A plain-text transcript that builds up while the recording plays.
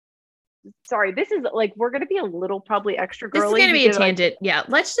sorry, this is like, we're going to be a little probably extra girly. This is going to be a tangent. Yeah.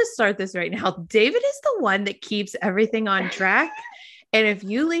 Let's just start this right now. David is the one that keeps everything on track. And if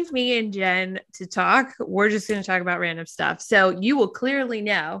you leave me and Jen to talk, we're just going to talk about random stuff. So you will clearly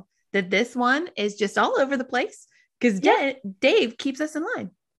know that this one is just all over the place because Dave keeps us in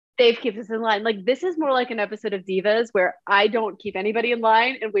line. Dave keeps us in line. Like, this is more like an episode of Divas where I don't keep anybody in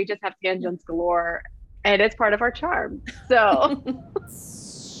line and we just have tangents galore. And it's part of our charm. So...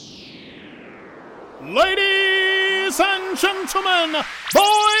 Ladies and gentlemen,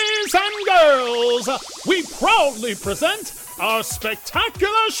 boys and girls, we proudly present our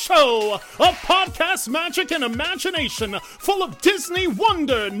spectacular show of podcast magic and imagination full of Disney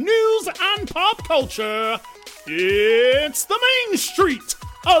wonder, news, and pop culture. It's the Main Street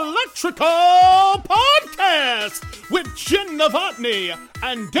Electrical Podcast with Jenn Dave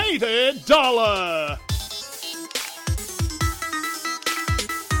and David Dollar.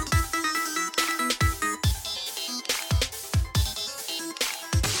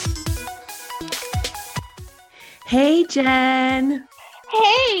 Hey, Jen.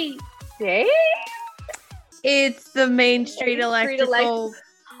 Hey, Dave. It's the Main Street Electrical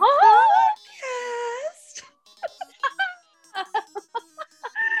Podcast.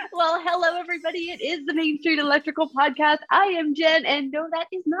 Well, hello, everybody. It is the Main Street Electrical Podcast. I am Jen, and no, that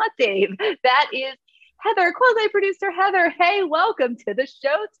is not Dave. That is Heather, Quasi Producer Heather. Hey, welcome to the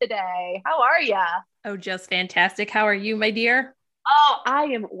show today. How are ya? Oh, just fantastic. How are you, my dear? Oh, I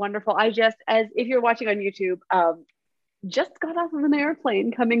am wonderful. I just, as if you're watching on YouTube, just got off of an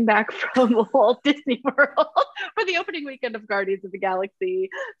airplane coming back from Walt Disney World for the opening weekend of Guardians of the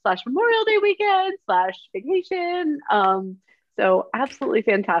Galaxy / Memorial Day weekend / vacation. So absolutely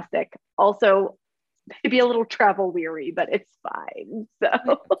fantastic. Also, maybe a little travel weary, but it's fine.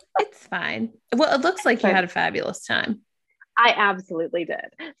 So it's fine. Well, it looks like you had a fabulous time. I absolutely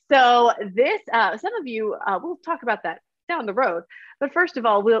did. So this, some of you, we'll talk about that down the road. But first of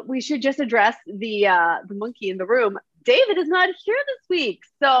all, we should just address the monkey in the room. David is not here this week.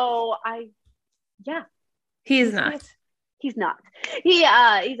 So he's not. He's not.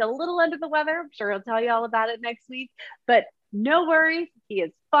 He's a little under the weather. I'm sure he'll tell you all about it next week. But no worries. He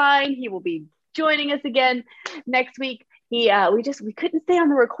is fine. He will be joining us again next week. We couldn't stay on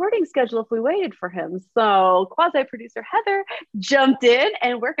the recording schedule if we waited for him. So Quasi Producer Heather jumped in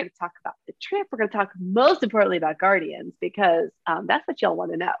and we're going to talk about the trip. We're going to talk most importantly about Guardians because that's what y'all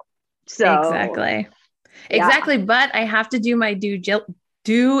want to know. So Exactly. But I have to do my due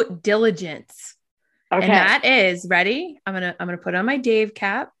diligence. Okay. And that is ready. I'm going to put on my Dave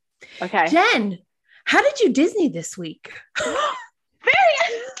cap. Okay. Jen, how did you Disney this week? That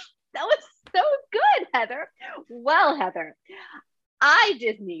was so good, Heather. Well, Heather, I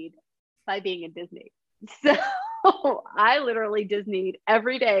Disneyed by being in Disney. So I literally Disneyed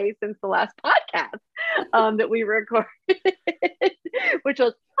every day since the last podcast that we recorded, which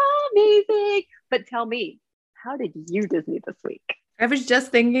was amazing. But tell me, how did you Disney this week? I was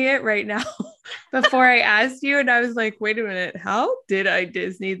just thinking it right now before I asked you. And I was like, wait a minute, how did I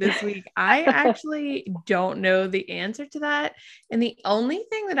Disney this week? I actually don't know the answer to that. And the only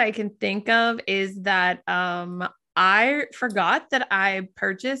thing that I can think of is that I forgot that I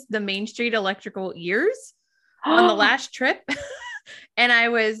purchased the Main Street Electrical ears on the last trip. And I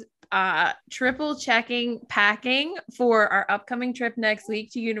was triple checking packing for our upcoming trip next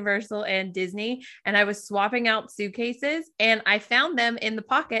week to Universal and Disney. And I was swapping out suitcases and I found them in the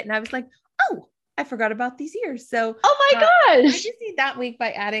pocket and I was like, oh, I forgot about these ears. So, oh my gosh, I Disneyed that week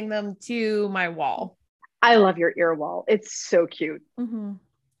by adding them to my wall. I love your ear wall. It's so cute. Mm-hmm.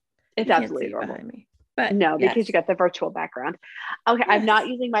 It's absolutely adorable. Me, but no, because you got the virtual background. Okay. Yes. I'm not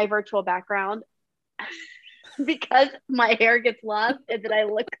using my virtual background because my hair gets lost and then I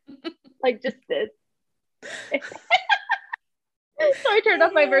look like just this. So I turned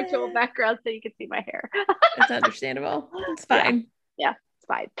off my virtual background so you can see my hair. It's understandable. It's fine. Yeah, it's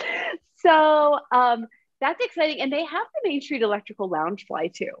fine. So that's exciting. And they have the Main Street Electrical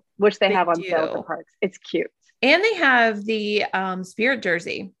LoungeFly too, which they have on sale at the parks. It's cute. And they have the Spirit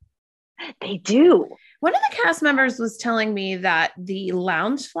jersey. They do. One of the cast members was telling me that the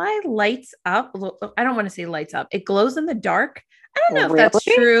LoungeFly lights up. I don't want to say lights up. It glows in the dark. I don't know if that's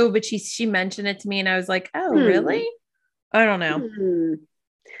true, but she mentioned it to me and I was like, oh, really? I don't know.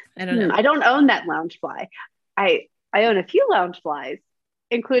 I don't know. I don't own that LoungeFly. I own a few LoungeFlies,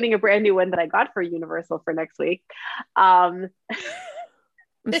 including a brand new one that I got for Universal for next week. I'm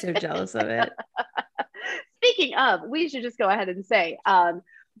so jealous of it. Speaking of, we should just go ahead and say,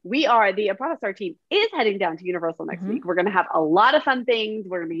 the Protostar team is heading down to Universal next week. We're going to have a lot of fun things.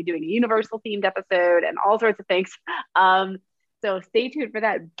 We're going to be doing a Universal themed episode and all sorts of things. So stay tuned for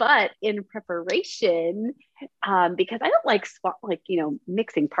that. But in preparation, because I don't like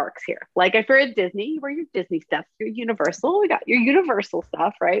mixing parks here. Like if you're at Disney, you wear your Disney stuff. You're Universal. We got your Universal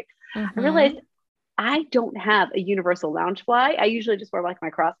stuff, right? I realized I don't have a Universal LoungeFly. I usually just wear like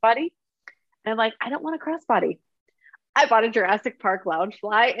my crossbody. And I'm like, I don't want a crossbody. I bought a Jurassic Park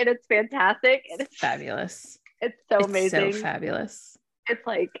LoungeFly and it's fantastic. And it's fabulous. It's so amazing. So fabulous. It's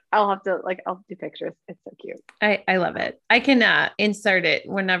like, I'll do pictures. It's so cute. I love it. I can insert it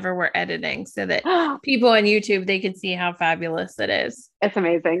whenever we're editing so that people on YouTube, they can see how fabulous it is. It's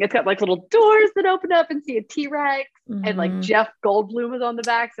amazing. It's got like little doors that open up and see a T-Rex and like Jeff Goldblum is on the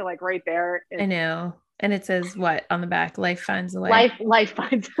back. So like right there. I know. And it says what on the back? Life finds a way. Life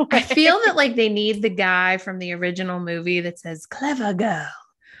finds a way. I feel that like they need the guy from the original movie that says clever girl.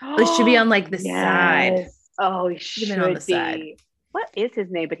 It should be on like the side. Oh, he should be on the side. What is his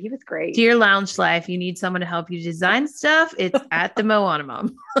name? But he was great. Dear LoungeFly, if you need someone to help you design stuff, it's at the Moana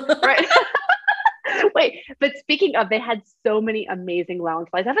Mom. Right. Wait, but speaking of, they had so many amazing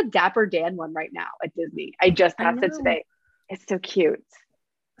LoungeFlies. I have a Dapper Dan one right now at Disney. I just passed it today. It's so cute.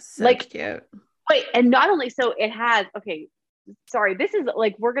 So cute. Wait, and not only so it has, sorry, this is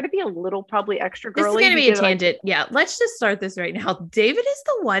like, we're going to be a little probably extra girly. This is going to be a tangent. Yeah. Let's just start this right now. David is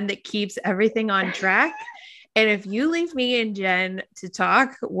the one that keeps everything on track. And if you leave me and Jen to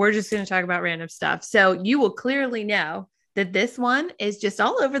talk, we're just going to talk about random stuff. So you will clearly know that this one is just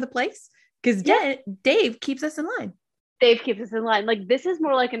all over the place because Dave keeps us in line. Dave keeps us in line. Like this is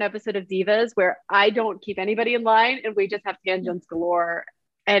more like an episode of Divas where I don't keep anybody in line and we just have tangents galore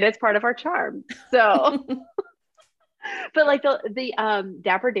and it's part of our charm. So, but like the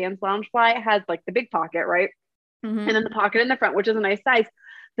Dapper Dan's LoungeFly has like the big pocket, right? And then the pocket in the front, which is a nice size.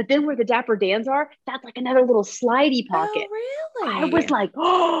 But then where the Dapper Dans are, that's like another little slidey pocket. Oh, really? I was like,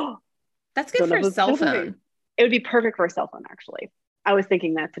 oh, that's good for a cell phone. It would be perfect for a cell phone, actually. I was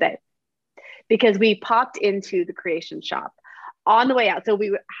thinking that today because we popped into the creation shop on the way out. So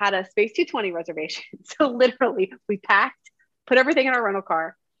we had a Space 220 reservation. So literally we packed, put everything in our rental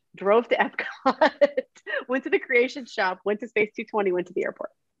car, drove to Epcot, went to the creation shop, went to Space 220, went to the airport.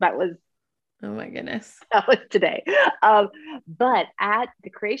 That was Oh my goodness. That was today. But at the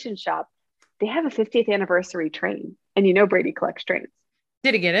creation shop, they have a 50th anniversary train. And you know Brady collects trains.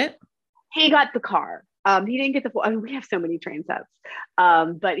 Did he get it? He got the car. He didn't get the full, I mean, we have so many train sets.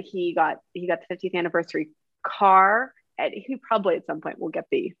 But he got the 50th anniversary car. And he probably at some point will get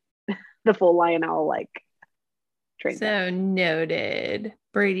the full Lionel like train set. Noted.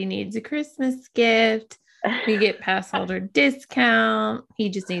 Brady needs a Christmas gift. We get pass holder discount. He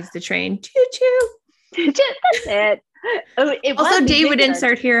just needs the train. Choo-choo. That's it. Also, Dave would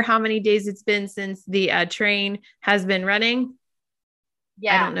insert here how many days it's been since the train has been running.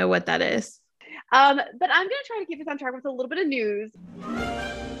 Yeah. I don't know what that is. But I'm going to try to keep us on track with a little bit of news.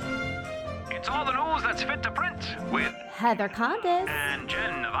 It's all the news that's fit to print with Heather Condis and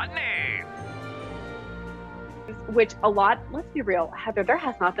Jenn Dave. Which let's be real, Heather, there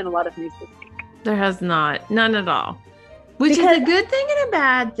has not been a lot of news this week. There has not. None at all. Which is a good thing and a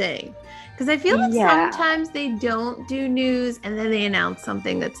bad thing. Because I feel that sometimes they don't do news and then they announce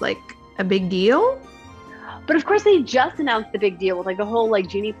something that's like a big deal. But of course they just announced the big deal with like the whole like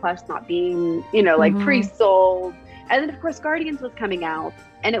Genie Plus not being, like pre-sold. And then of course Guardians was coming out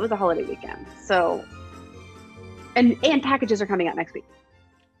and it was a holiday weekend. So, and packages are coming out next week.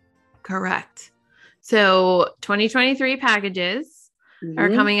 Correct. So 2023 packages are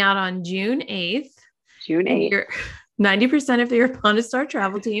coming out on June 8th. June 8th. 90% of your Honda Star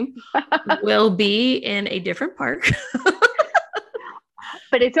travel team will be in a different park.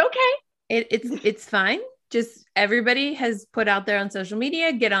 But it's okay. It's fine. Just everybody has put out there on social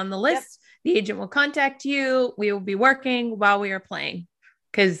media, get on the list. Yep. The agent will contact you. We will be working while we are playing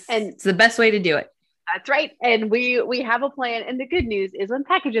because it's the best way to do it. That's right. And we have a plan. And the good news is when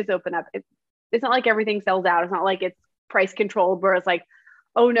packages open up, it's not like everything sells out. It's not like it's price controlled where it's like,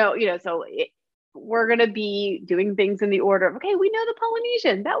 oh no, so we're going to be doing things in the order of, okay, we know the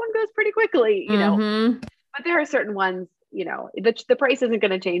Polynesian, that one goes pretty quickly, but there are certain ones, the price isn't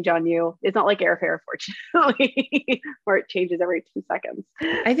going to change on you. It's not like airfare, fortunately, where it changes every 2 seconds.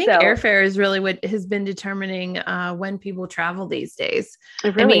 I think airfare is really what has been determining when people travel these days.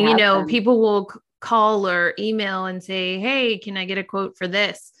 Really people will call or email and say, hey, can I get a quote for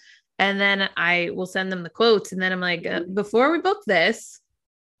this? And then I will send them the quotes. And then I'm like, before we book this,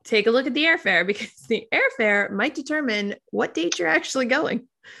 take a look at the airfare because the airfare might determine what date you're actually going.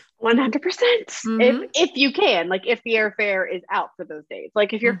 100%. If you can, like if the airfare is out for those days,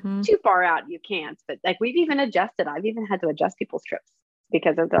 like if you're too far out, you can't. But like I've even had to adjust people's trips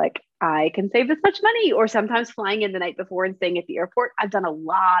because of like, I can save this much money, or sometimes flying in the night before and staying at the airport. I've done a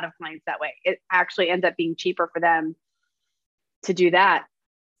lot of clients that way. It actually ends up being cheaper for them to do that.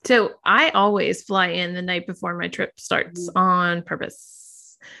 So I always fly in the night before my trip starts on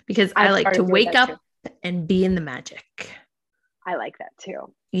purpose because I like to wake up and be in the magic. I like that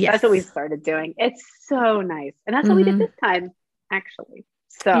too. Yes. That's what we started doing. It's so nice. And that's what we did this time, actually.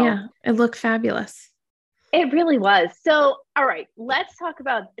 So yeah, it looked fabulous. It really was. So, all right, let's talk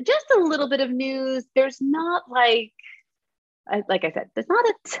about just a little bit of news. There's not like I said, there's not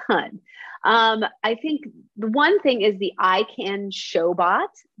a ton. I think the one thing is the iCan Showbot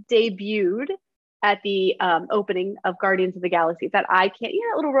debuted at the opening of Guardians of the Galaxy. That iCan,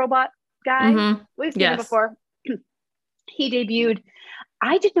 that little robot guy. We've seen him before. He debuted.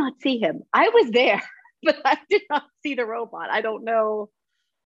 I did not see him. I was there, but I did not see the robot. I don't know.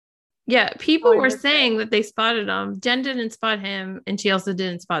 Yeah, people were saying that they spotted him. Jen didn't spot him, and she also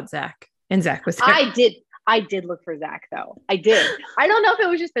didn't spot Zach. And Zach was there. I did look for Zach though. I did. I don't know if it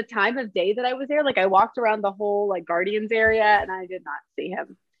was just the time of day that I was there. Like I walked around the whole like Guardians area and I did not see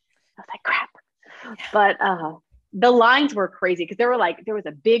him. I was like, crap. Yeah. But the lines were crazy because there was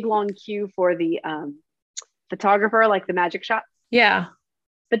a big long queue for the photographer, like the magic shots. Yeah.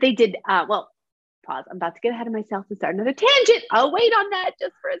 But they did pause. I'm about to get ahead of myself and start another tangent. I'll wait on that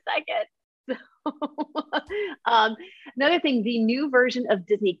just for a second. So, another thing, the new version of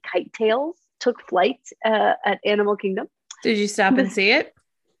Disney Kite Tales took flight at Animal Kingdom. Did you stop and see it?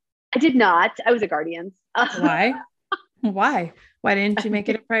 I did not. I was at Guardians. Why? Why didn't you make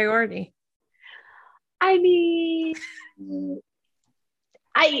it a priority? I mean,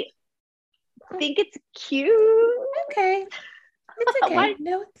 I think it's cute. Okay. It's okay. Why?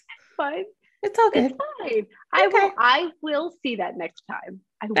 No, it's fine. It's all good. It's fine. I will see that next time.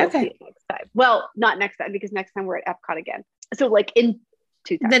 I will see it next time. Well, not next time because next time we're at Epcot again. So like in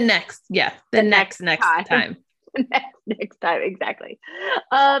 2 times. The next time. next time, exactly.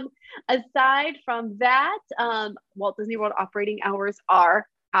 Aside from that, Walt Disney World operating hours are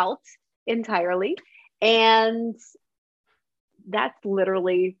out entirely, and that's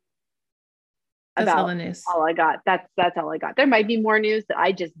literally all the news. All I got. That's all I got. There might be more news that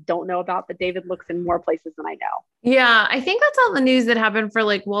I just don't know about, but David looks in more places than I know. Yeah, I think that's all the news that happened for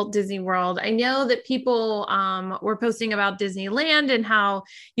like Walt Disney World. I know that people were posting about Disneyland and how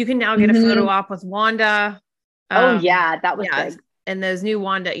you can now get a photo op with Wanda. Oh yeah, that was big. And those new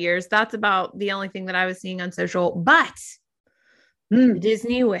Wanda ears. That's about the only thing that I was seeing on social. But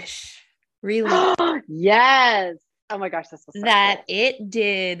Disney Wish really yes. Oh my gosh, this was so that cool. It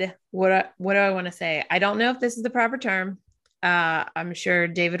did. What do I want to say? I don't know if this is the proper term. I'm sure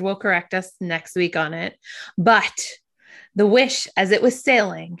David will correct us next week on it. But the Wish, as it was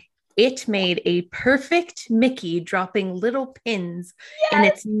sailing, it made a perfect Mickey dropping little pins in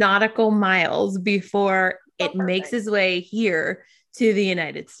its nautical miles before it makes its way here to the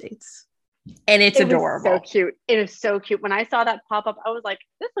United States. And it's adorable. So cute. It is so cute. When I saw that pop up, I was like,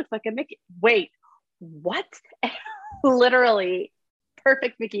 this looks like a Mickey. Wait, what? Literally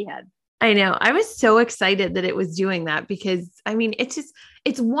perfect Mickey head. I know. I was so excited that it was doing that because I mean, it's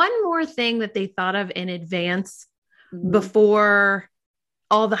one more thing that they thought of in advance before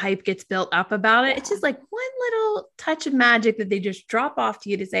all the hype gets built up about it. It's just like one little touch of magic that they just drop off to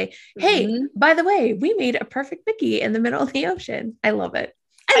you to say, hey, by the way, we made a perfect Mickey in the middle of the ocean. I love it.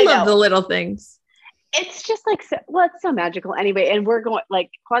 I love the little things. It's just like, it's so magical anyway. And we're going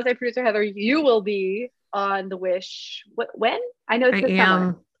like Quasi Producer Heather, you will be on the Wish. When? I know it's this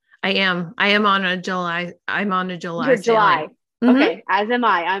summer. I am on a July. I'm on a July. You're July. Okay. As am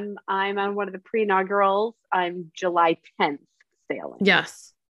I. I'm on one of the pre-inaugurals. I'm July 10th sailing.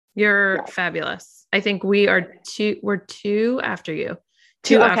 Yes. You're fabulous. I think we're two after you.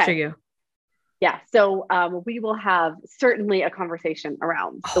 After you. Yeah. So we will have certainly a conversation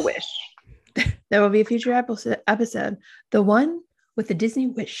around the Wish. There will be a future episode. The one with the Disney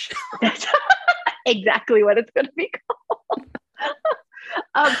Wish. That's exactly what it's going to be called.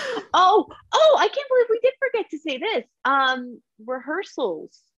 I can't believe we did forget to say this.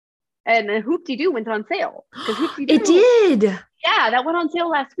 Rehearsals and Hoop-Dee-Doo went on sale. It did. Yeah, that went on sale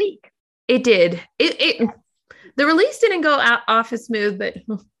last week. It did. The release didn't go out off as smooth, but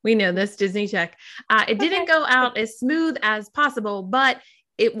we know this Disney tech. It didn't go out as smooth as possible, but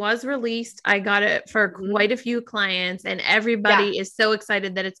it was released. I got it for quite a few clients, and everybody is so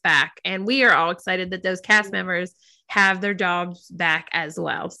excited that it's back. And we are all excited that those cast members have their jobs back as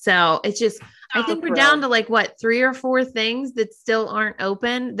well. So it's just, I think we're down to like 3 or 4 things that still aren't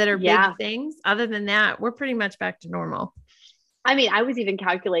open that are big things. Other than that, we're pretty much back to normal. I mean, I was even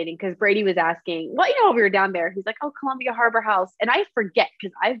calculating because Brady was asking, well, while we were down there, he's like, oh, Columbia Harbor House. And I forget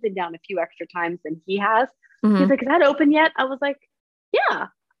because I've been down a few extra times than he has. He's like, is that open yet? I was like, yeah.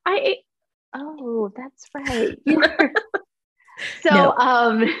 Oh, that's right. So,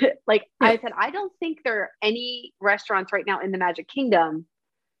 like I said, I don't think there are any restaurants right now in the Magic Kingdom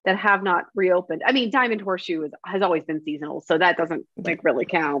that have not reopened. I mean, Diamond Horseshoe has always been seasonal, so that doesn't like really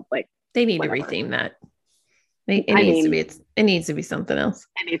count. Like they need whatever. to retheme that. It needs to be something else.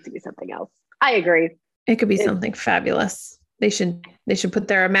 It needs to be something else. I agree. It could be something fabulous. They should put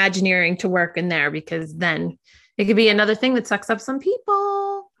their Imagineering to work in there, because then it could be another thing that sucks up some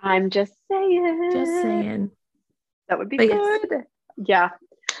people. I'm just saying. That would be good. Yeah.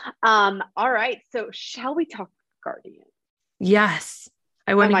 All right. So shall we talk Guardian? Yes.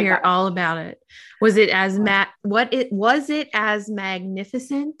 I want to hear all about it. Was it as as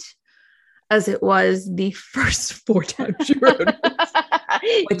magnificent as it was the first 4 times you rode?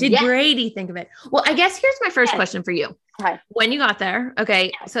 What did Brady think of it? Well, I guess here's my first question for you. Okay. When you got there,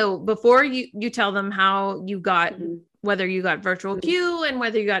 okay, so before you tell them how you got, whether you got virtual queue and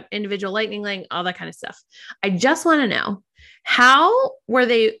whether you got individual lightning lane, all that kind of stuff. I just want to know, how were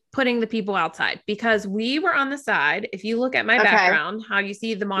they putting the people outside? Because we were on the side. If you look at my background, how you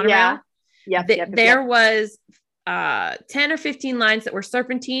see the monorail, there was 10 or 15 lines that were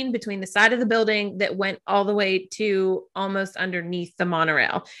serpentine between the side of the building that went all the way to almost underneath the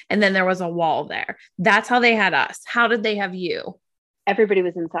monorail. And then there was a wall there. That's how they had us. How did they have you? Everybody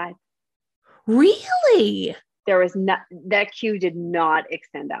was inside. Really? There was not, that queue did not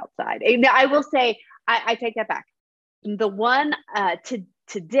extend outside. I will say, I take that back. The one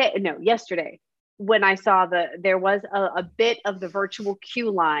yesterday, when I saw there was a bit of the virtual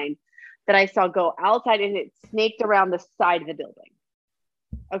queue line that I saw go outside, and it snaked around the side of the building.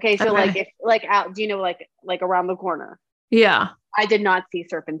 Okay. So like, if like out, do you know, like around the corner? Yeah. I did not see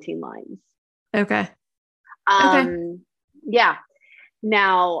serpentine lines. Okay. Yeah.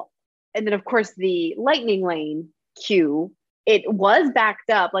 Now, and then of course the lightning lane queue, it was backed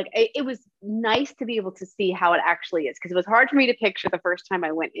up. Like it was nice to be able to see how it actually is. Cause it was hard for me to picture the first time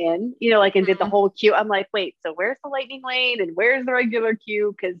I went in, and did the whole queue. I'm like, wait, so where's the lightning lane and where's the regular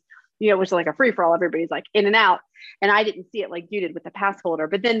queue? Cause it was like a free for all. Everybody's like in and out. And I didn't see it like you did with the pass holder,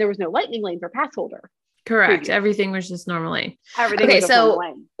 but then there was no lightning lane for pass holder. Correct. Previously. Everything was just normal lane. Everything so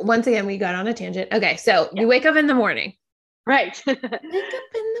once again, we got on a tangent. Okay. So you wake up in the morning. Right. Wake up in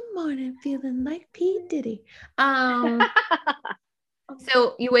the morning feeling like P. Diddy.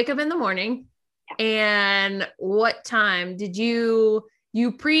 So you wake up in the morning, and what time did you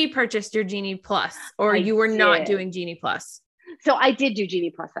pre-purchased your Genie Plus, or you were not doing Genie Plus? So I did do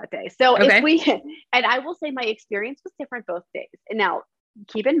Genie Plus that day. So and I will say my experience was different both days. And now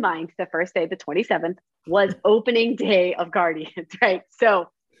keep in mind, the first day, the 27th, was opening day of Guardians, right? So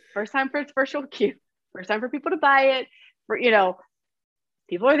first time for its virtual queue, first time for people to buy it,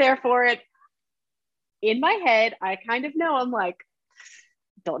 people are there for it. In my head, I kind of know, I'm like,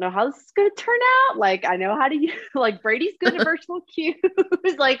 don't know how this is going to turn out. Like, I know how to use, like, Brady's good at virtual queues.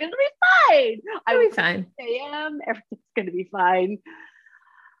 Like, it'll be fine. It'll be fine. Everything's going to be fine.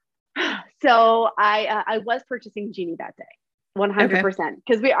 So I was purchasing Genie that day, 100%.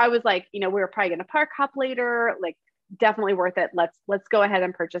 Because I was like, we were probably going to park hop later. Like, definitely worth it. Let's go ahead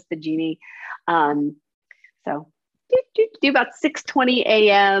and purchase the Genie. So do about 6:20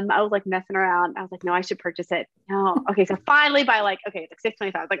 a.m. I was like messing around. I was like, no, I should purchase it. No. Okay. So finally by like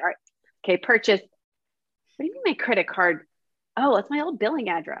 6:25, I was like, all right, okay, purchase. What do you mean my credit card? Oh, that's my old billing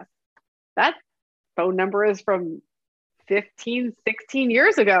address. That phone number is from 15, 16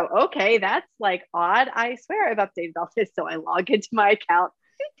 years ago. Okay. That's like odd. I swear I've updated all this. So I log into my account.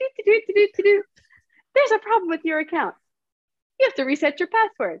 There's a problem with your account. You have to reset your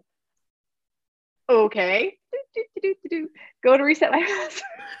password. Okay. Go to reset my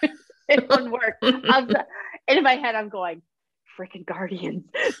password. It won't work. And in my head, I'm going, freaking Guardians.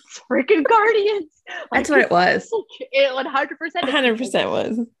 Freaking Guardians. That's what it was. It 100%. 100%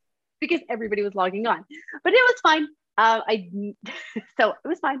 was. Because everybody was logging on. But it was fine. So it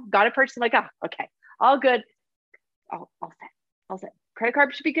was fine. Got it purchased. I'm like, oh, okay. All good. All set. Credit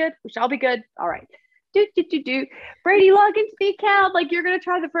card should be good. We should all be good. All right. Brady, log into the account. Like, you're going to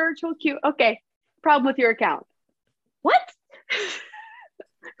try the virtual queue. Okay. Problem with your account. What?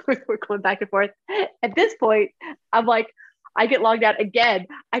 We're going back and forth. At this point, I'm like, I get logged out again.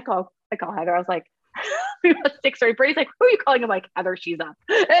 I call Heather. I was like, 6:30. Brady's like, who are you calling? I'm like, Heather, she's up.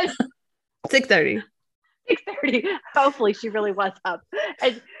 6:30. 6:30. Hopefully she really was up.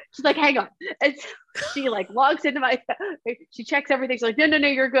 And she's like, hang on. And she like logs into she checks everything. She's like, no,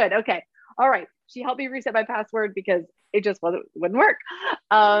 you're good. Okay. All right. She helped me reset my password because it just wouldn't work.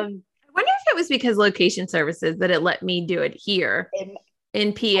 I wonder if it was because location services that it let me do it here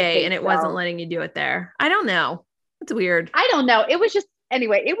in PA and it wasn't letting you do it there. I don't know. It's weird. I don't know. It was just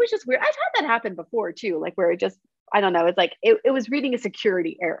weird. I've had that happen before too, like where it just, I don't know. It's like, it was reading a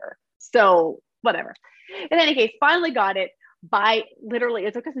security error. So whatever. In any case, finally got it by literally,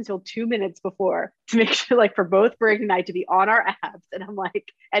 it took us until 2 minutes before to make sure, like for both Briggs and I to be on our apps. And I'm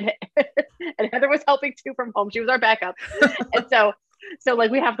like, and Heather was helping too from home. She was our backup. And so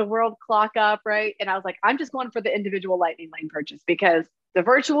like we have the world clock up, right? And I was like, I'm just going for the individual lightning lane purchase because the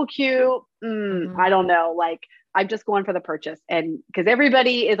virtual queue, I don't know. Like I'm just going for the purchase. And because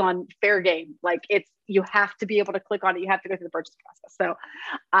everybody is on fair game, like you have to be able to click on it. You have to go through the purchase process. So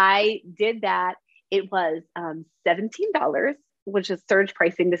I did that. It was $17, which is surge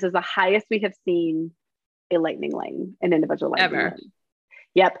pricing. This is the highest we have seen a lightning lane, an individual lightning ever. lane.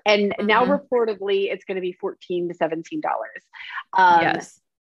 Yep. And now reportedly it's going to be $14 to $17. Yes.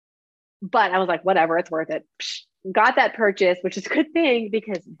 But I was like, whatever, it's worth it. Got that purchase, which is a good thing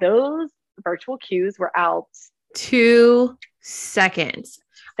because those virtual queues were out 2 seconds.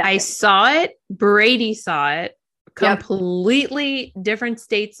 I saw it. Brady saw it. Completely different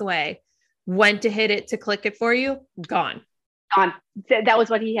states away. Went to hit it to click it for you. Gone. That was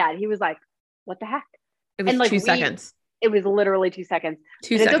what he had. He was like, what the heck? It was 2 seconds. It was literally 2 seconds.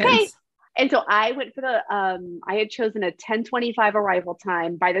 2 seconds. Okay. And so I went for I had chosen a 10:25 arrival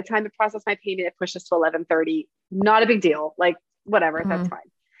time. By the time it processed my payment, it pushed us to 11:30. Not a big deal. Like whatever, that's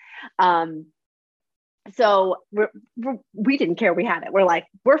fine. So we didn't care. We had it. We're like,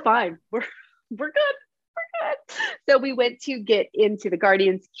 we're fine. We're good. So we went to get into the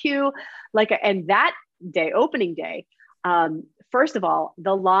Guardians queue, and that day, opening day, first of all,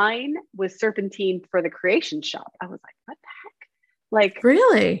 the line was serpentine for the creation shop. I was like, what the heck? Like,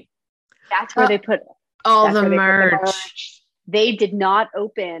 really? That's where they put all the merch. They did not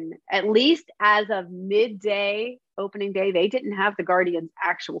open, at least as of midday, opening day. They didn't have the Guardians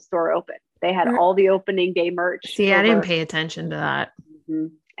actual store open. They had all the opening day merch. See, I didn't pay attention to that. Mm-hmm.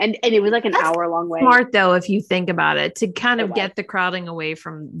 And it was like an hour long way. Smart though, if you think about it, to kind of get the crowding away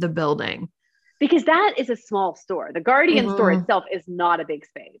from the building. Because that is a small store. The Guardian store itself is not a big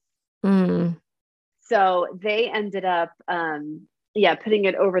space. So they ended up, putting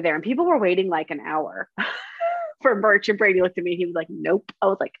it over there. And people were waiting like an hour for merch. And Brady looked at me. He was like, nope. I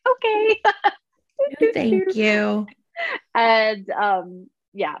was like, okay. Thank you. And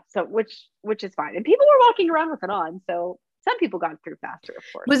so which is fine. And people were walking around with it on. So some people got through faster, of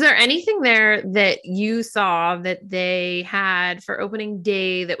course. Was there anything there that you saw that they had for opening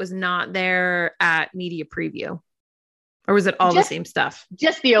day that was not there at media preview? Or was it all the same stuff?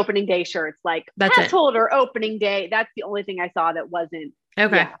 Just the opening day shirts, like pass holder opening day. That's the only thing I saw that wasn't.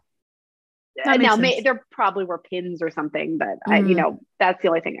 Okay. Yeah. Now there probably were pins or something, but that's the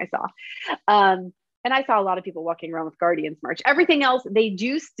only thing I saw. And I saw a lot of people walking around with Guardians merch. Everything else, they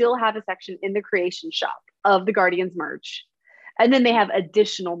do still have a section in the creation shop of the Guardians merch. And then they have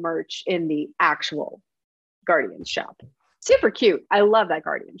additional merch in the actual Guardians shop. Super cute. I love that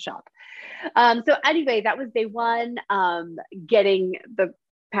Guardians shop. So anyway, that was day one, getting the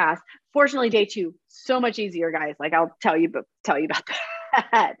pass. Fortunately, day two, so much easier, guys. Like I'll tell you about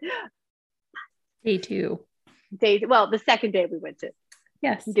that. Day two. The second day we went to.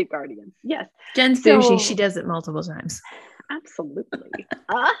 Yes. Did Guardians. Yes. Jen's bougie. She does it multiple times. Absolutely.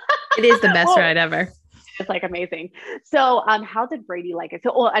 It is the best ride ever. It's like amazing. So how did Brady like it?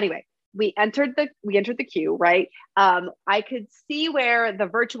 So anyway, we entered the queue, right? I could see where the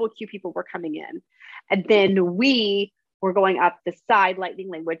virtual queue people were coming in. And then we were going up the side lightning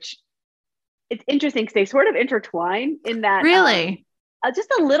lane, which it's interesting because they sort of intertwine in that. Really?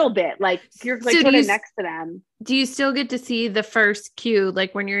 Just a little bit, like you're like sort of next to them. Do you still get to see the first queue,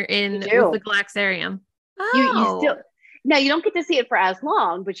 like when you're in with the Galaxarium? Oh. You still, now you don't get to see it for as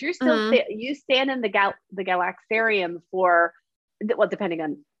long, but you're still you stand in the Galaxarium for, well, depending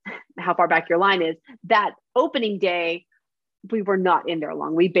on how far back your line is. That opening day, we were not in there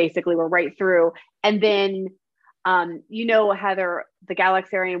long. We basically were right through, and then Heather, the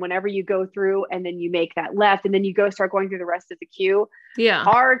Galaxarium, whenever you go through and then you make that left and then you start going through the rest of the queue. Yeah.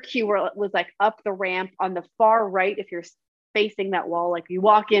 Our queue was like up the ramp on the far right. If you're facing that wall, like you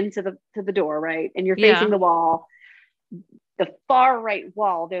walk into the door, right? And you're facing the wall, the far right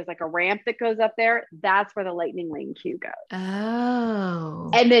wall, there's like a ramp that goes up there. That's where the lightning lane queue goes. Oh.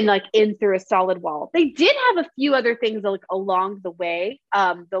 And then like in through a solid wall. They did have a few other things like along the way.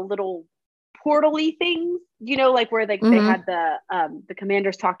 The little portal-y things, like where they had the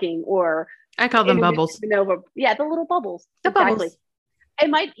commanders talking, or I call them bubbles. Yeah, the little bubbles. The bubbles. it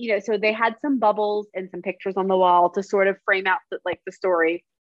might, so they had some bubbles and some pictures on the wall to sort of frame out the story.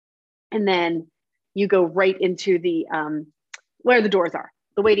 And then you go right into the, where the doors are,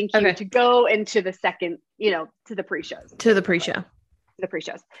 the waiting queue to go into the second, to the pre-shows. To the pre-show. The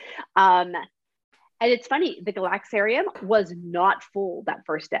pre-shows. And it's funny, the Galaxarium was not full that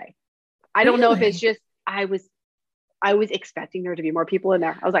first day. I don't know if it's just, I was expecting there to be more people in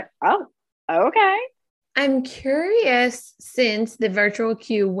there. I was like, oh, okay. I'm curious, since the virtual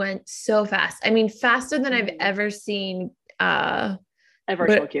queue went so fast. I mean, faster than I've ever seen a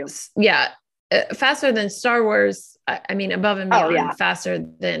virtual queue. Yeah. Faster than Star Wars. I mean, above and beyond, faster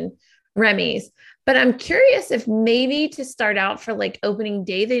than Remy's. But I'm curious if maybe to start out for like opening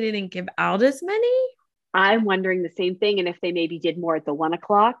day, they didn't give out as many. I'm wondering the same thing. And if they maybe did more at the 1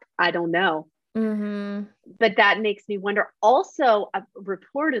 o'clock, I don't know. Mm-hmm. But that makes me wonder also,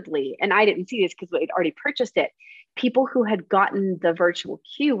 reportedly, and I didn't see this because we'd already purchased it, people who had gotten the virtual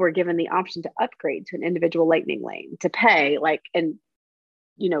queue were given the option to upgrade to an individual lightning lane to pay, and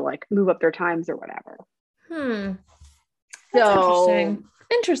move up their times or whatever. That's so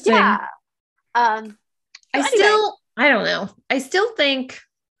interesting. Yeah. I don't know. I still think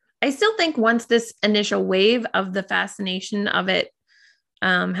once this initial wave of the fascination of it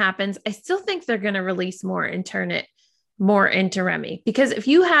happens, I still think they're going to release more and turn it more into Remy, because if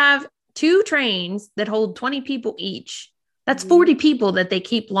you have 2 trains that hold 20 people each, that's 40 people that they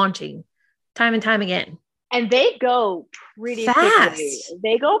keep launching time and time again. And they go pretty fast. Quickly.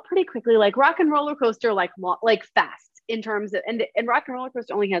 They go pretty quickly, like Rock and Roller Coaster, like fast in terms of, and Rock and Roller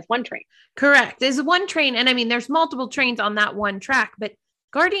Coaster only has 1 train. Correct. There's 1 train. And I mean, there's multiple trains on that 1 track, but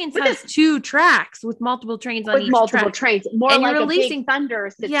Guardians has 2 tracks with multiple trains on each track. With multiple trains. More and like a Big Thunder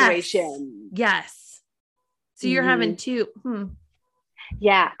situation. Yes. So you're having 2.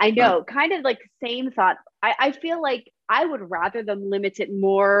 Yeah, I know. Kind of like the same thought. I feel like I would rather them limit it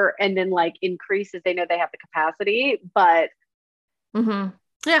more and then like increase as they know they have the capacity. But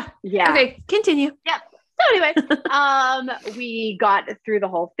yeah. Okay, continue. Yeah. So anyway, we got through the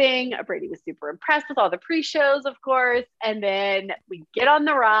whole thing. Brady was super impressed with all the pre-shows, of course. And then we get on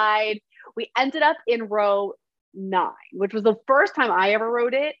the ride. We ended up in row 9, which was the first time I ever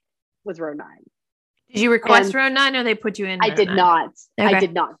rode it, was row 9. Did you request row 9 or they put you in? I did not. Okay. I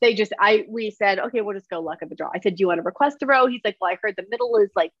did not. We said, okay, we'll just go luck of the draw. I said, do you want to request a row? He's like, well, I heard the middle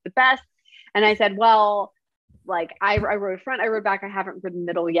is like the best. And I said, well, like I rode front, I rode back. I haven't ridden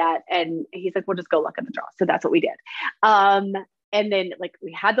middle yet. And he's like, we'll just go luck of the draw. So that's what we did. And then like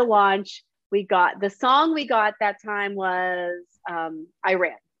we had the launch. We got the song we got that time was I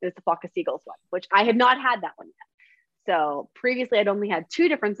Ran. It was the Flock of Seagulls one, which I had not had that one yet. So previously I'd only had 2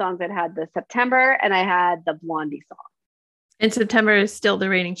 different songs. I'd had the September and I had the Blondie song. And September is still the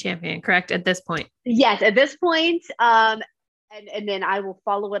reigning champion, correct? At this point? Yes, at this point. And then I will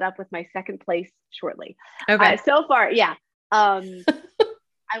follow it up with my second place shortly. Okay. So far, yeah. I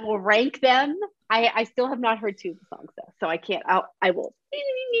will rank them. I still have not heard 2 of the songs though. So I can't, I will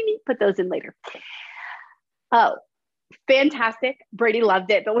put those in later. Oh, fantastic. Brady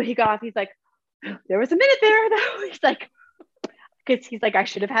loved it. But when he got off, he's like, there was a minute there though. He's like, because he's like, I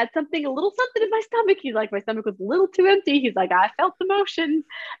should have had a little something in my stomach. He's like, my stomach was a little too empty. He's like, I felt the motion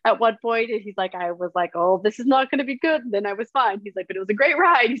at one point. And he's like, I was like, oh, this is not going to be good. And then I was fine. He's like, but it was a great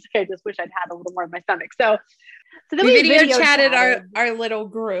ride. He's like, I just wish I'd had a little more in my stomach. So then we video chatted our little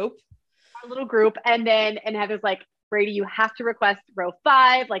group. And Heather's like, Brady, you have to request row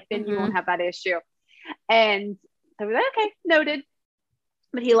 5. Like, then you won't have that issue. And so we're like, okay, noted.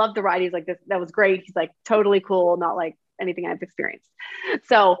 But he loved the ride. He's like, that was great. He's like, totally cool. Not like anything I've experienced.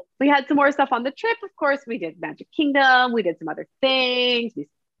 So we had some more stuff on the trip. Of course, we did Magic Kingdom. We did some other things. We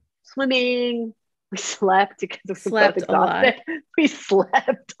swimming. We slept because we slept both exhausted. We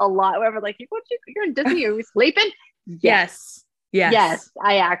slept a lot. We were like, you're in Disney. Are we sleeping? Yes.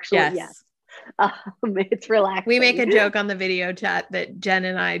 I actually, yes. It's relaxing. We make a joke on the video chat that Jen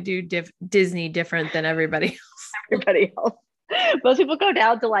and I do Disney different than everybody else. Most people go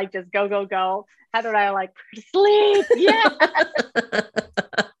down to like just go. Heather and I are like, sleep. Yeah.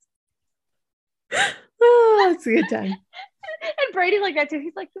 Oh, it's a good time. And Brady like that too.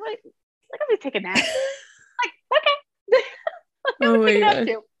 He's like, I'm gonna take a nap. Like, okay. Oh my God.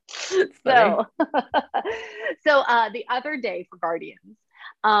 So the other day for Guardians,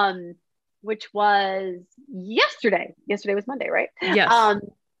 which was yesterday. Yesterday was Monday, right? Yes.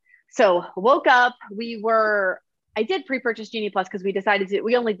 So woke up. I did pre-purchase Genie Plus because we decided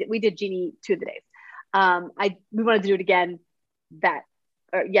we did Genie 2 of the days. We wanted to do it again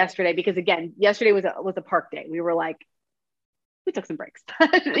yesterday because again, yesterday was a park day. We were like, we took some breaks,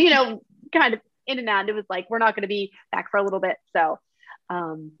 kind of in and out. It was like, we're not going to be back for a little bit. So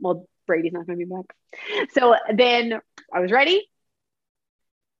Well, Brady's not going to be back. So then I was ready.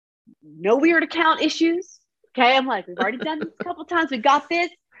 No weird account issues. Okay. I'm like, we've already done this a couple times. We got this.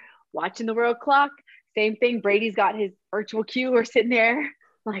 Watching the world clock. Same thing. Brady's got his virtual queue. We're sitting there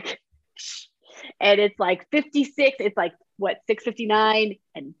like, and it's like 56. It's like, what, 6:59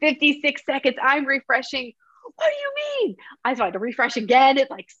 and 56 seconds. I'm refreshing. What do you mean? I tried to refresh again.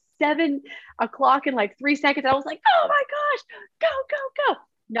 It's like 7 o'clock in like 3 seconds. I was like, oh my gosh, go.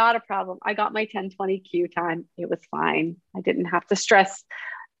 Not a problem. I got my 10:20 queue time. It was fine. I didn't have to stress.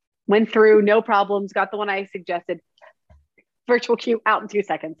 Went through, no problems. Got the one I suggested. Virtual queue out in 2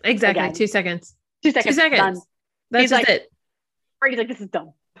 seconds. Exactly. Again. 2 seconds. 2 seconds. 2 seconds. Done. That's He's just like, it. Brady's like, this is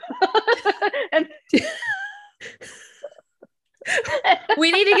dumb. And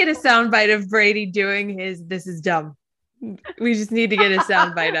we need to get a soundbite of Brady doing his "this is dumb." We just need to get a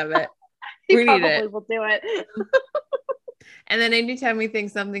soundbite of it. he We need probably it. will do it. And then anytime we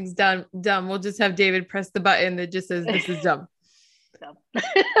think something's dumb, we'll just have David press the button that just says "this is dumb."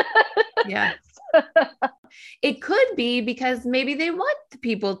 Yeah. It could be because maybe they want the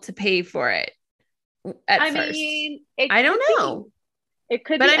people to pay for it at first. Mean, I don't know. It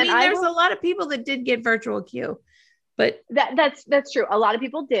could but be. I mean, there's a lot of people that did get virtual queue, but that's true. A lot of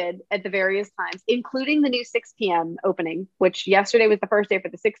people did at the various times, including the new 6 p.m. opening, which yesterday was the first day for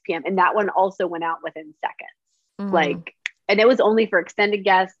the 6 p.m. And that one also went out within seconds. Like, and it was only for extended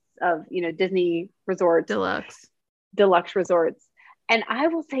guests of, Disney resorts, deluxe resorts. And I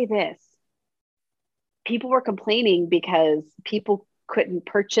will say this, people were complaining because people couldn't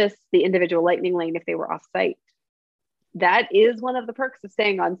purchase the individual lightning lane if they were off site. That is one of the perks of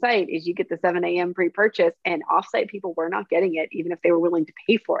staying on site is you get the 7 a.m. pre-purchase, and off-site people were not getting it, even if they were willing to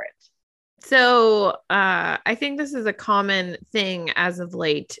pay for it. So I think this is a common thing as of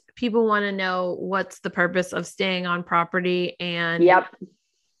late. People want to know what's the purpose of staying on property. And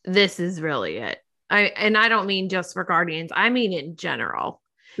this is really it. I don't mean just for Guardians. I mean in general,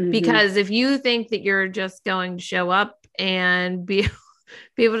 because if you think that you're just going to show up and be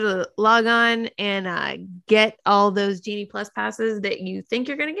able to log on and get all those Genie Plus passes that you think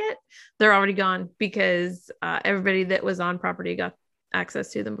you're going to get, they're already gone because everybody that was on property got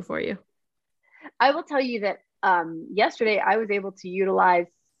access to them before you. I will tell you that yesterday I was able to utilize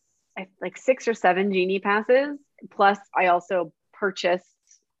like 6 or 7 Genie passes. Plus I also purchased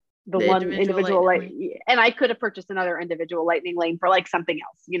the one individual and I could have purchased another individual lightning lane for like something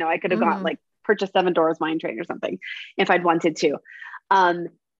else. I could have got like purchased 7 Doors Mine Train or something if I'd wanted to. And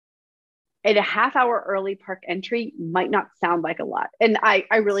a half-hour early park entry might not sound like a lot. And I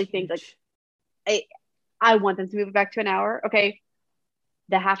really think like I want them to move it back to an hour. Okay.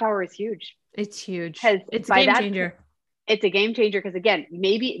 The half hour is huge. It's huge. It's a game changer. It's a game changer. Because again,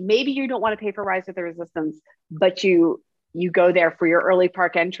 maybe you don't want to pay for Rise with the Resistance, but you go there for your early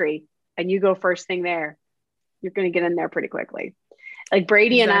park entry and you go first thing there. You're going to get in there pretty quickly. Like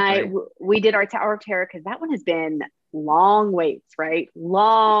Brady and I, we did our Tower of Terror because that one has been long waits, right?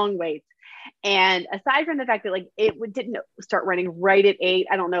 Long waits. And aside from the fact that like it didn't start running right at 8,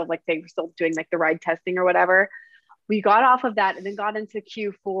 I don't know if like they were still doing like the ride testing or whatever. We got off of that and then got into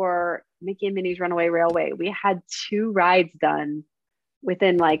queue for Mickey and Minnie's Runaway Railway. We had 2 rides done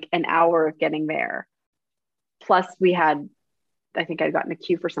within like an hour of getting there. Plus we had, I think I'd gotten a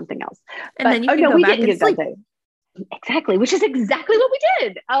queue for something else. And then you can go back and sleep. Exactly, which is exactly what we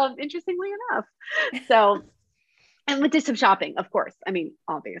did. Interestingly enough. So, and we did some shopping, of course. I mean,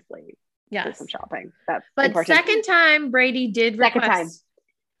 obviously, did some shopping. That's important. Second time Brady did request. Second time.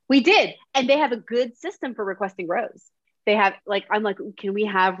 We did. And they have a good system for requesting rows. They have like, I'm like, can we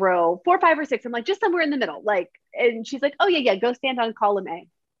have row 4, 5, or 6? I'm like, just somewhere in the middle. Like, and she's like, oh yeah, go stand on column A.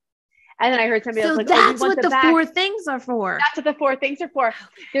 And then I heard somebody else like, that's what the 4 things are for. That's what the 4 things are for.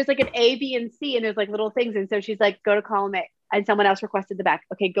 There's like an A, B, and C, and there's like little things. And so she's like, go to column A. And someone else requested the back.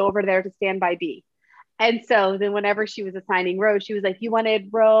 Okay, go over there to stand by B. And so then whenever she was assigning rows, she was like, you wanted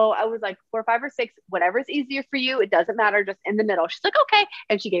row, I was like 4, 5, or 6, whatever's easier for you. It doesn't matter, just in the middle. She's like, okay.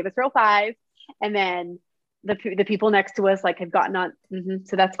 And she gave us row 5. And then the people next to us like had gotten on.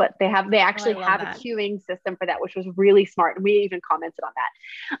 So that's what they have. They actually have a queuing system for that, which was really smart. And we even commented on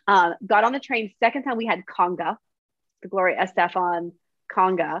that. Got on the train. Second time we had Conga, the Gloria Estefan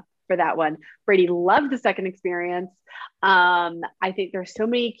Conga for that one. Brady loved the second experience. I think there's so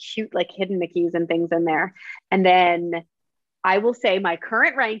many cute like hidden Mickeys and things in there. And then I will say my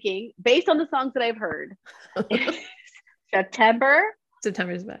current ranking based on the songs that I've heard is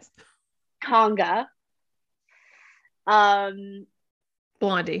September's best. Conga.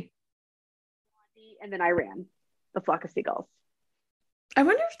 Blondie, and then I ran the Flock of Seagulls. I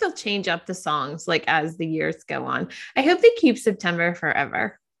wonder if they'll change up the songs like as the years go on. I hope they keep September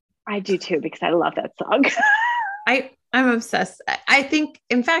forever. I do too, because I love that song. I'm obsessed. I think,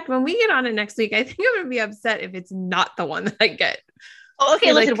 in fact, when we get on it next week, I think I'm going to be upset if it's not the one that I get. Oh,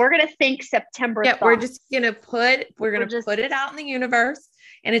 okay, listen, we're going to think September. Yeah, we're just going to put it out in the universe,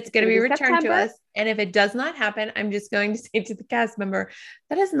 and it's going to be returned to us. And if it does not happen, I'm just going to say to the cast member,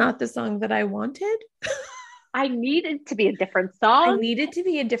 that is not the song that I wanted. I need it to be a different song.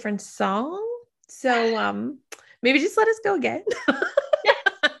 So maybe just let us go again.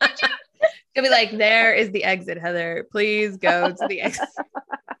 It'll be like, there is the exit, Heather. Please go to the exit.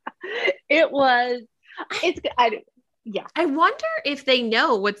 Yeah. I wonder if they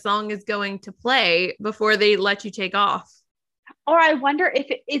know what song is going to play before they let you take off. Or I wonder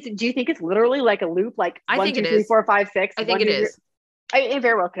if it is, do you think it's literally like a loop? Like I 1, think 2, it 3, is. 4, 5, 6. I think it is. It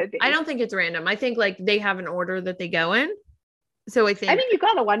very well could be. I don't think it's random. I think like they have an order that they go in. So I think, you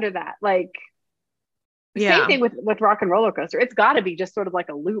gotta wonder that. Like, same thing with Rock and Roller Coaster. It's got to be just sort of like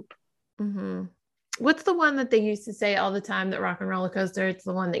a loop. Mm-hmm. What's the one that they used to say all the time that Rock and Roller Coaster? It's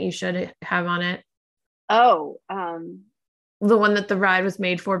the one that you should have on it. Oh, the one that the ride was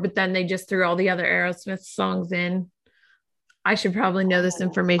made for, but then they just threw all the other Aerosmith songs in. I should probably know this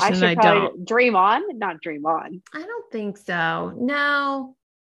information. I don't. Dream On, not Dream On. I don't think so. No,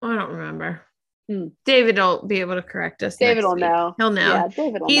 I don't remember. David will be able to correct us. David will know. He'll know. Yeah,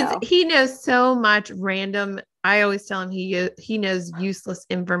 David will know. He knows so much random. I always tell him he knows useless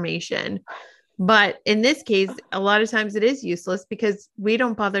information. But in this case, a lot of times it is useless because we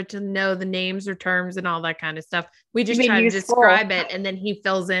don't bother to know the names or terms and all that kind of stuff. We just try to describe it, and then he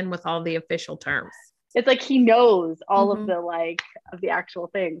fills in with all the official terms. It's like he knows all of the of the actual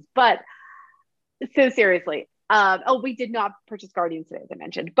things. But so seriously, we did not purchase Guardians today, as I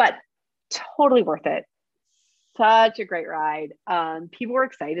mentioned, but totally worth it. Such a great ride. People were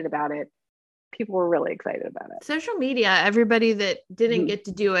excited about it. People were really excited about it. Social media, everybody that didn't get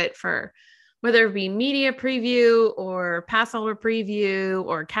to do it for, whether it be media preview or pass holder preview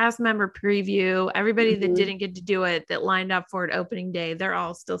or cast member preview, everybody that didn't get to do it, that lined up for it opening day, they're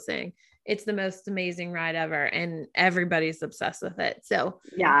all still saying it's the most amazing ride ever. And everybody's obsessed with it. So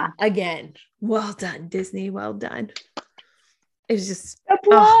yeah, again, well done, Disney. Well done. It's just,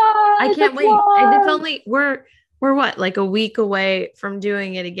 I can't wait. And it's only, we're what, like a week away from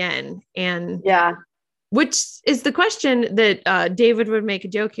doing it again. And which is the question that David would make a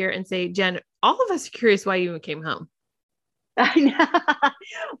joke here and say, Jen, all of us are curious why you even came home. I know.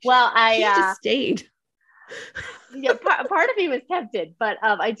 Well, he just stayed. Yeah, part of me was tempted, but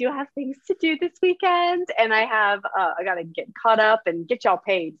I do have things to do this weekend, and I got to get caught up and get y'all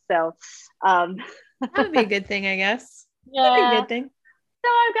paid. So that would be a good thing, I guess. Yeah, that'd be a good thing.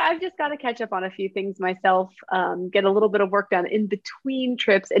 So I've just got to catch up on a few things myself, get a little bit of work done in between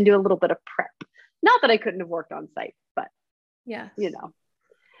trips, and do a little bit of prep. Not that I couldn't have worked on site, but yeah,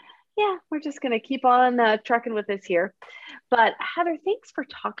 we're just gonna keep on trucking with this here. But Heather, thanks for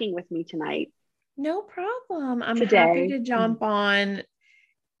talking with me tonight. No problem. I'm happy to jump on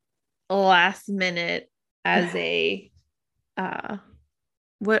last minute as a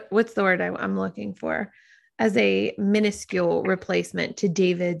what's the word I'm looking for? As a minuscule replacement to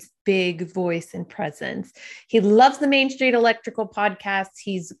David's big voice and presence. He loves the Main Street Electrical podcast.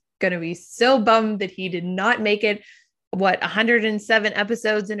 He's going to be so bummed that he did not make it 107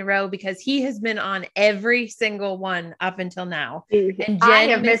 episodes in a row, because he has been on every single one up until now. And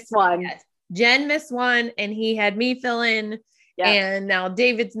Jen missed one. Yes, Jen missed one, and he had me fill in. And now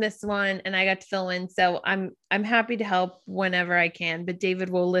David's missed one, and I got to fill in. So I'm happy to help whenever I can. But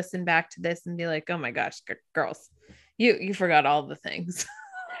David will listen back to this and be like, "Oh my gosh, girls, you forgot all the things."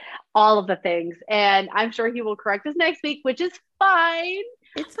 All of the things. And I'm sure he will correct us next week, which is fine.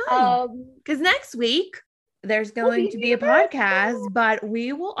 It's fine. Because next week there's going to be a podcast, but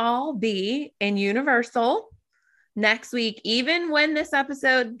we will all be in Universal next week. Even when this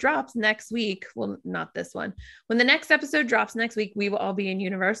episode drops next week, well, not this one, when the next episode drops next week, we will all be in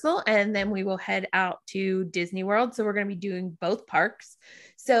Universal, and then we will head out to Disney World. So we're going to be doing both parks.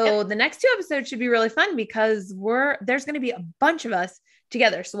 So the next 2 episodes should be really fun, because there's going to be a bunch of us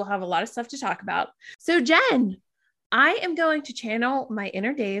together. So we'll have a lot of stuff to talk about. So Jen, I am going to channel my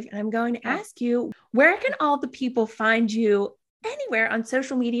inner Dave, and I'm going to ask you, where can all the people find you anywhere on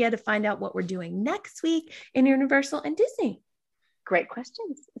social media to find out what we're doing next week in Universal and Disney? Great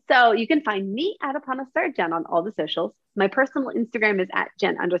questions. So you can find me at Upon a Star Jen on all the socials. My personal Instagram is at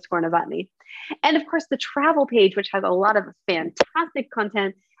Jen_Novotny. And of course, the travel page, which has a lot of fantastic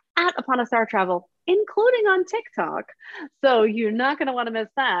content, at Upon a Star Travel, including on TikTok. So you're not going to want to miss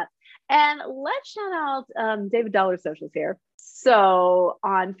that. And let's shout out David Dollar's socials here. So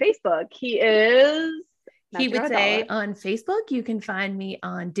on Facebook, he would say on Facebook, you can find me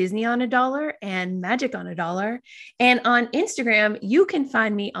on Disney on $1 and Magic on $1. And on Instagram, you can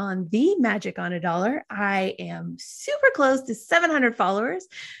find me on the Magic on $1. I am super close to 700 followers.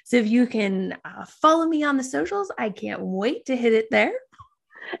 So if you can follow me on the socials, I can't wait to hit it there.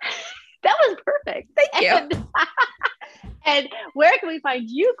 That was perfect. Thank you. And where can we find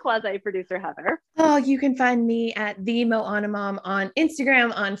you, Quasi Producer Heather? Oh, you can find me at the Moanamom on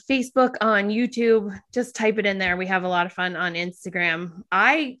Instagram, on Facebook, on YouTube. Just type it in there. We have a lot of fun on Instagram.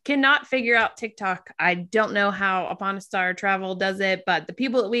 I cannot figure out TikTok. I don't know how Upon a Star Travel does it, but the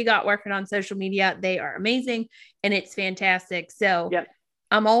people that we got working on social media, they are amazing and it's fantastic. So yep.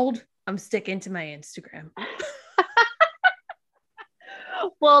 I'm old. I'm sticking to my Instagram.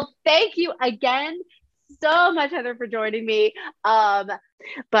 Well, thank you again so much, Heather, for joining me. But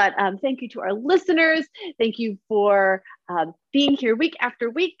thank you to our listeners. Thank you for being here week after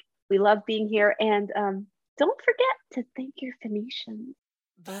week. We love being here. And don't forget to thank your Phoenicians.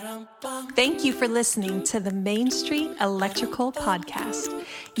 Thank you for listening to the Main Street Electrical Podcast.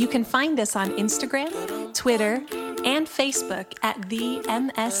 You can find us on Instagram, Twitter, and Facebook at the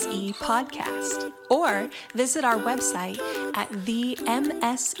MSE Podcast, or visit our website at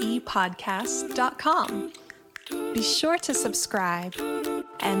themsepodcast.com. Be sure to subscribe,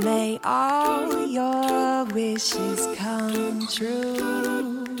 and may all your wishes come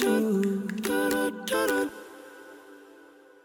true.